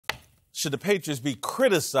should the Patriots be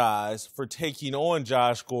criticized for taking on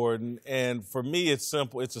Josh Gordon? And for me, it's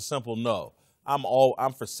simple. It's a simple no.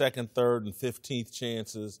 I'm for second, third, and 15th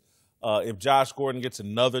chances. If Josh Gordon gets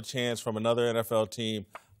another chance from another NFL team,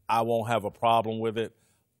 I won't have a problem with it.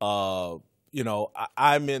 You know,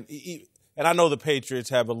 I'm in, and I know the Patriots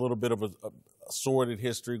have a little bit of a sordid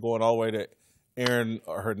history going all the way to Aaron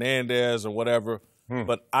Hernandez or whatever.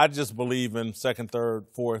 But I just believe in second, third,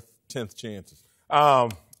 fourth, 10th chances.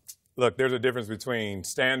 Look, there's a difference between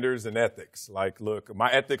standards and ethics. Like, look, my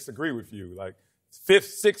ethics agree with you. Like,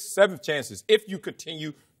 5th, 6th, 7th chances if you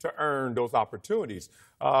continue to earn those opportunities.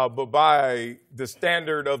 But by the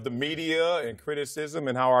standard of the media and criticism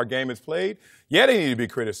and how our game is played, yeah, they need to be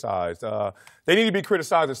criticized. They need to be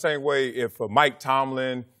criticized the same way if Mike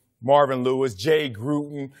Tomlin, Marvin Lewis, Jay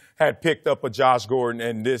Gruden had picked up a Josh Gordon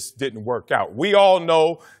and this didn't work out. We all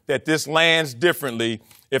know that this lands differently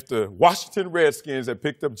if the Washington Redskins had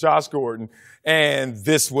picked up Josh Gordon and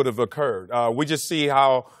this would have occurred. We just see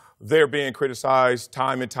how they're being criticized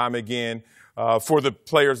time and time again for the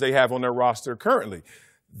players they have on their roster currently.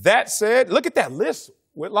 That said, look at that list,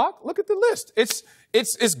 Whitlock. Look at the list. It's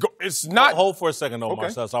not. Hold for a second, though, Okay.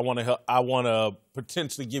 Marcellus. I want to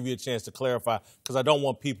potentially give you a chance to clarify because I don't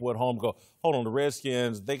want people at home to go, hold on, the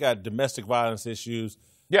Redskins, they got domestic violence issues.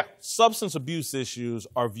 Yeah. Substance abuse issues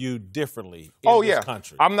are viewed differently in this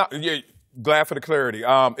country. I'm not. Yeah, glad for the clarity.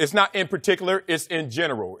 It's not in particular. It's in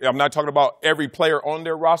general. I'm not talking about every player on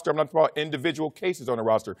their roster. I'm not talking about individual cases on the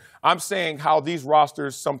roster. I'm saying how these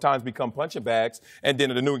rosters sometimes become punching bags, and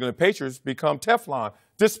then the New England Patriots become Teflon,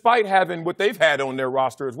 despite having what they've had on their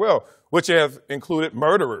roster as well, which have included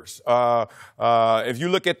murderers. If you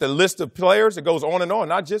look at the list of players, it goes on and on,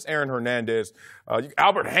 not just Aaron Hernandez.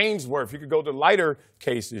 Albert Hainsworth, you could go to lighter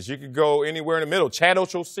cases. You could go anywhere in the middle. Chad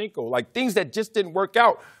Ochocinco, like things that just didn't work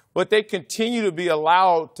out. But they continue to be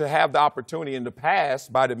allowed to have the opportunity in the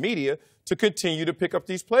past by the media to continue to pick up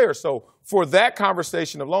these players. So for that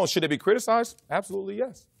conversation alone, should they be criticized? Absolutely,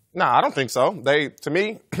 yes. No, I don't think so. To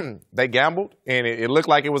me, they gambled, and it looked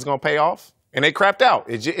like it was going to pay off, and they crapped out.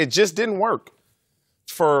 It just didn't work.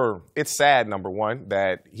 It's sad, number one,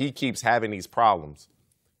 that he keeps having these problems.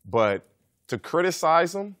 But to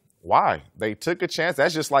criticize him, why? They took a chance.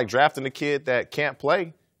 That's just like drafting a kid that can't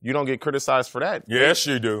play. You don't get criticized for that. Yes,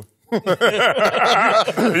 you do.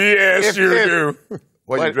 Yes, you do.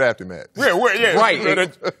 Where you draft him at? Yeah. Right.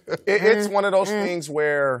 It's one of those things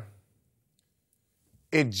where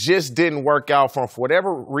it just didn't work out for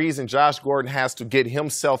whatever reason. Josh Gordon has to get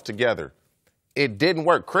himself together. It didn't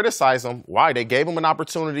work. Criticize him. Why? They gave him an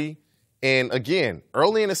opportunity. And again,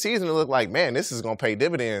 early in the season, it looked like, man, this is going to pay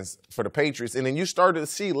dividends for the Patriots. And then you started to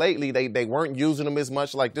see lately they weren't using him as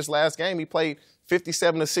much. Like this last game, he played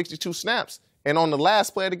 57 to 62 snaps. And on the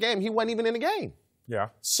last play of the game, he wasn't even in the game. Yeah.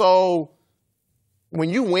 So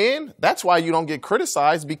when you win, that's why you don't get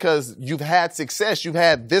criticized, because you've had success. You've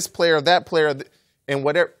had this player, that player, and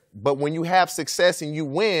whatever. But when you have success and you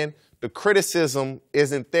win, the criticism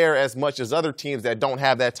isn't there as much as other teams that don't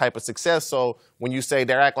have that type of success. So when you say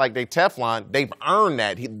they act like they Teflon, they've earned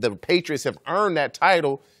that. The Patriots have earned that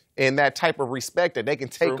title and that type of respect that they can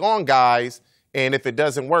take on guys. And if it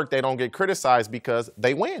doesn't work, they don't get criticized because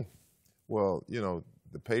they win. Well, you know,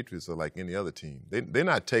 the Patriots are like any other team. They're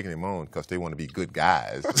not taking him on because they want to be good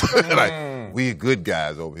guys. Like, we good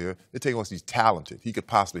guys over here. They're taking on he's talented. He could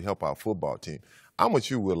possibly help our football team. I'm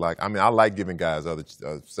what you would like. I mean, I like giving guys other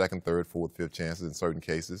second, third, fourth, fifth chances in certain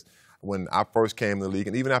cases. When I first came to the league,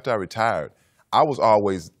 and even after I retired, I was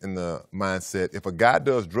always in the mindset, if a guy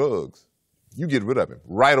does drugs, you get rid of him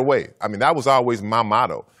right away. I mean, that was always my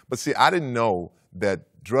motto. But see, I didn't know that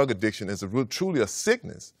drug addiction is truly a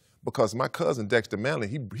sickness, because my cousin Dexter Manley,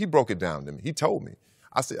 he broke it down to me. He told me.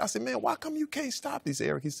 I said, man, why come you can't stop this,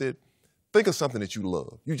 Eric? He said, think of something that you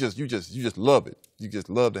love. You just love it. You just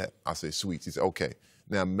love that. I say sweets. He said, okay.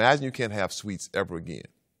 Now imagine you can't have sweets ever again.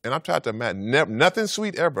 And I tried to imagine nothing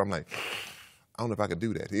sweet ever. I'm like, I don't know if I could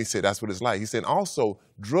do that. He said, that's what it's like. He said, also,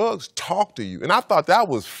 drugs talk to you. And I thought that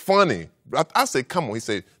was funny. I said, come on. He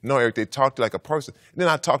said, no, Eric, they talk to you like a person. And then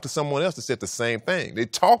I talked to someone else that said the same thing. They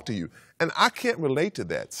talk to you. And I can't relate to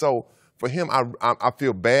that. So for him, I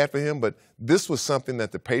feel bad for him, but this was something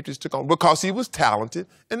that the Patriots took on because he was talented.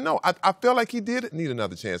 And no, I felt like he did need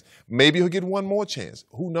another chance. Maybe he'll get one more chance.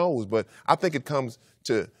 Who knows? But I think it comes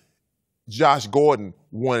to Josh Gordon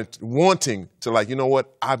wanting to, like, you know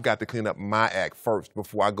what, I've got to clean up my act first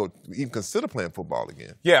before I go even consider playing football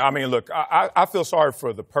again. Yeah, I mean, look, I feel sorry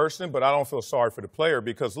for the person, but I don't feel sorry for the player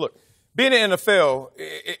because, look, being in the NFL,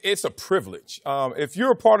 it's a privilege. If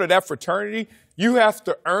you're a part of that fraternity, you have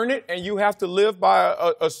to earn it and you have to live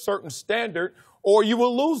by a certain standard, or you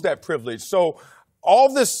will lose that privilege. So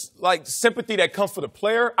all this like sympathy that comes for the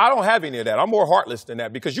player, I don't have any of that. I'm more heartless than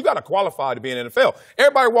that because you got to qualify to be in the NFL.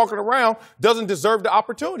 Everybody walking around doesn't deserve the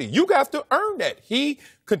opportunity. You have to earn that. He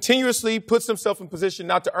continuously puts himself in position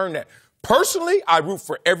not to earn that. Personally, I root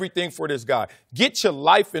for everything for this guy. Get your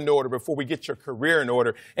life in order before we get your career in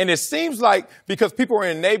order. And it seems like because people are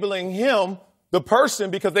enabling him, the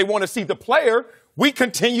person, because they want to see the player, we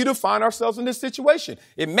continue to find ourselves in this situation.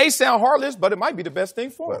 It may sound heartless, but it might be the best thing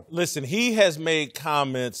for him. Listen, he has made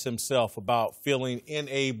comments himself about feeling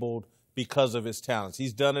enabled because of his talents.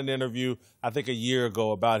 He's done an interview, I think, a year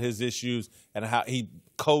ago about his issues and how he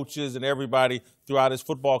coaches and everybody throughout his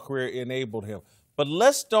football career enabled him. But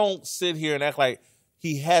let's don't sit here and act like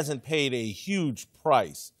he hasn't paid a huge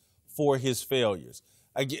price for his failures.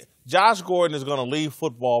 Again, Josh Gordon is going to leave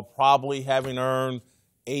football probably having earned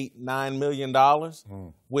 $8-9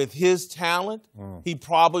 million. With his talent, he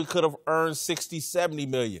probably could have earned $60-70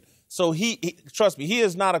 million. So he trust me, he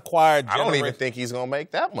has not acquired. I don't even think he's going to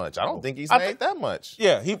make that much. I don't think he's made that much.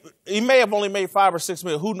 Yeah, he may have only made $5 or $6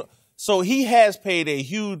 million. So he has paid a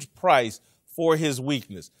huge price for his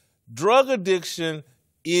weakness. Drug addiction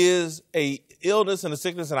is a illness and a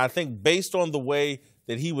sickness, and I think based on the way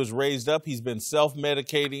that he was raised up, he's been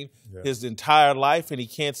self-medicating his entire life, and he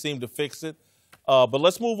can't seem to fix it. But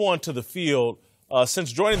let's move on to the field.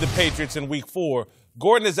 Since joining the Patriots in Week 4,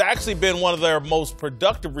 Gordon has actually been one of their most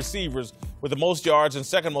productive receivers with the most yards and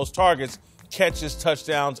second most targets, catches,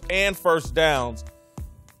 touchdowns, and first downs.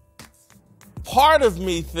 Part of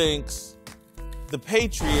me thinks the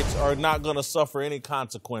Patriots are not going to suffer any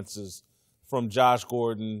consequences from Josh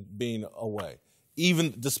Gordon being away.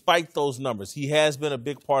 Even despite those numbers, he has been a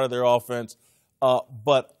big part of their offense.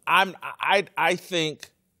 But I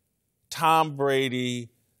think Tom Brady,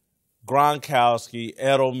 Gronkowski,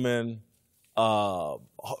 Edelman,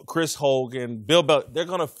 Chris Hogan, Bill Belichick, they're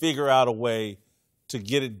going to figure out a way to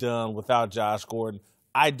get it done without Josh Gordon.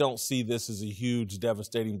 I don't see this as a huge,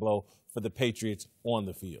 devastating blow for the Patriots on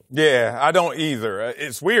the field. Yeah, I don't either.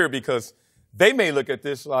 It's weird because they may look at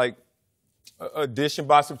this like addition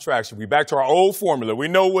by subtraction. We back to our old formula. We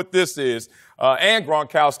know what this is. And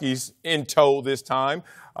Gronkowski's in tow this time,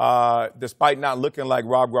 despite not looking like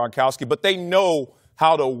Rob Gronkowski. But they know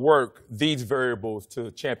how to work these variables to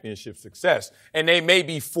championship success. And they may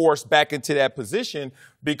be forced back into that position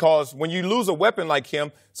because when you lose a weapon like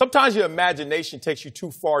him, sometimes your imagination takes you too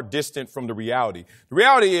far distant from the reality. The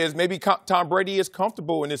reality is maybe Tom Brady is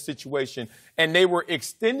comfortable in this situation, and they were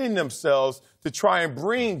extending themselves to try and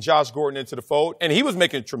bring Josh Gordon into the fold, and he was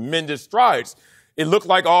making tremendous strides. It looked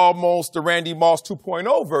like almost the Randy Moss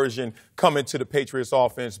 2.0 version coming to the Patriots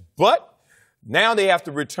offense, but now they have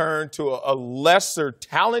to return to a lesser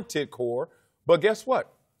talented core. But guess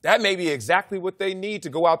what? That may be exactly what they need to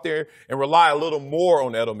go out there and rely a little more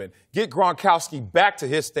on Edelman. Get Gronkowski back to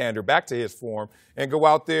his standard, back to his form, and go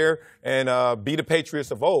out there and be the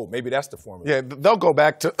Patriots of old. Maybe that's the formula. Yeah, they'll go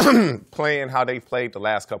back to playing how they played the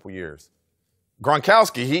last couple years.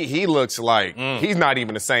 Gronkowski, he looks like he's not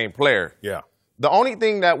even the same player. Yeah. The only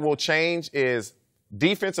thing that will change is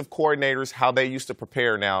defensive coordinators, how they used to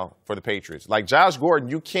prepare now for the Patriots. Like Josh Gordon,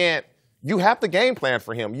 you have to game plan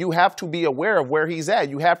for him. You have to be aware of where he's at.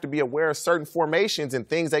 You have to be aware of certain formations and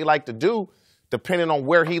things they like to do depending on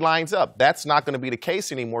where he lines up. That's not going to be the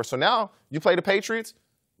case anymore. So now you play the Patriots,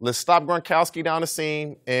 let's stop Gronkowski down the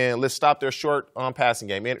seam and let's stop their short passing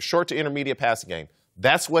game, short to intermediate passing game.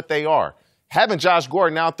 That's what they are. Having Josh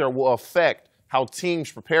Gordon out there will affect how teams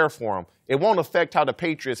prepare for him. It won't affect how the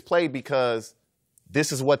Patriots play because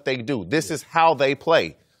this is what they do. This is how they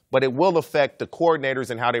play. But it will affect the coordinators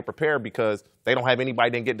and how they prepare because they don't have anybody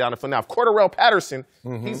that can get down the field. Now, if Cordarrelle Patterson,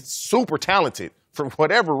 he's super talented. For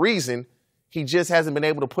whatever reason, he just hasn't been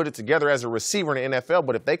able to put it together as a receiver in the NFL.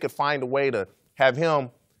 But if they could find a way to have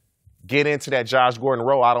him get into that Josh Gordon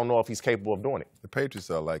role, I don't know if he's capable of doing it. The Patriots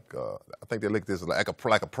are like, I think they look at this like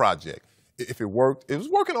a project. If it worked, it was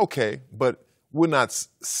working okay, but we're not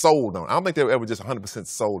sold on it. I don't think they were ever just 100%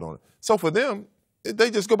 sold on it. So for them, they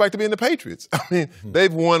just go back to being the Patriots. I mean,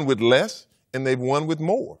 they've won with less and they've won with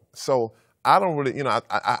more. So I don't really,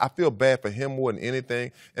 I feel bad for him more than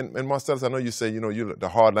anything. And Marcellus, I know you say, you're the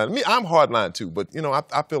hard line. Me, I'm hard line too, but,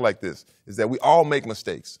 I feel like this, is that we all make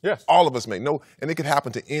mistakes. Yes. All of us make. And it could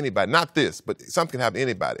happen to anybody. Not this, but something can happen to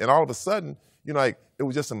anybody. And all of a sudden, it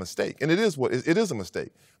was just a mistake. And it is a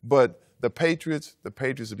mistake. But the Patriots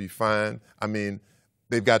will be fine. I mean,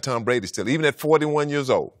 they've got Tom Brady still. Even at 41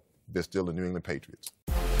 years old, they're still the New England Patriots.